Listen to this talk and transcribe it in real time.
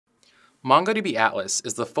MongoDB Atlas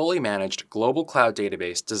is the fully managed global cloud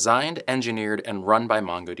database designed, engineered, and run by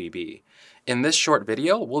MongoDB. In this short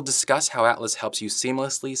video, we'll discuss how Atlas helps you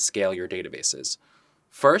seamlessly scale your databases.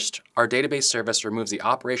 First, our database service removes the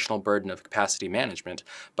operational burden of capacity management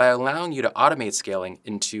by allowing you to automate scaling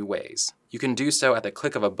in two ways. You can do so at the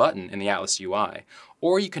click of a button in the Atlas UI,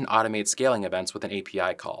 or you can automate scaling events with an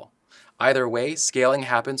API call. Either way, scaling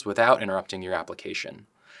happens without interrupting your application.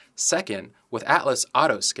 Second, with Atlas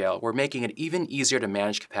Autoscale, we're making it even easier to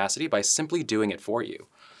manage capacity by simply doing it for you.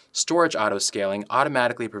 Storage autoscaling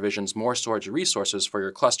automatically provisions more storage resources for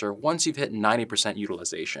your cluster once you've hit 90%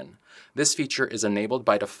 utilization. This feature is enabled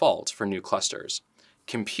by default for new clusters.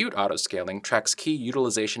 Compute autoscaling tracks key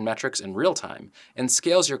utilization metrics in real time and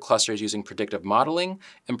scales your clusters using predictive modeling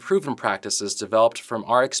and proven practices developed from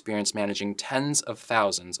our experience managing tens of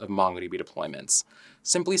thousands of MongoDB deployments.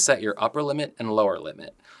 Simply set your upper limit and lower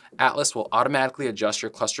limit. Atlas will automatically adjust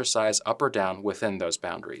your cluster size up or down within those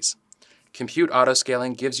boundaries. Compute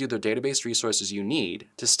autoscaling gives you the database resources you need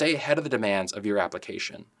to stay ahead of the demands of your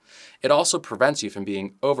application. It also prevents you from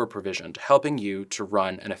being over-provisioned, helping you to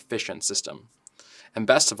run an efficient system. And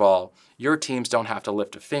best of all, your teams don't have to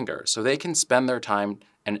lift a finger, so they can spend their time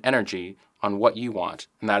and energy on what you want,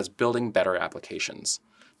 and that is building better applications.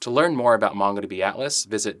 To learn more about MongoDB Atlas,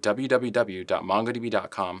 visit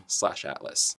www.mongodb.com/atlas.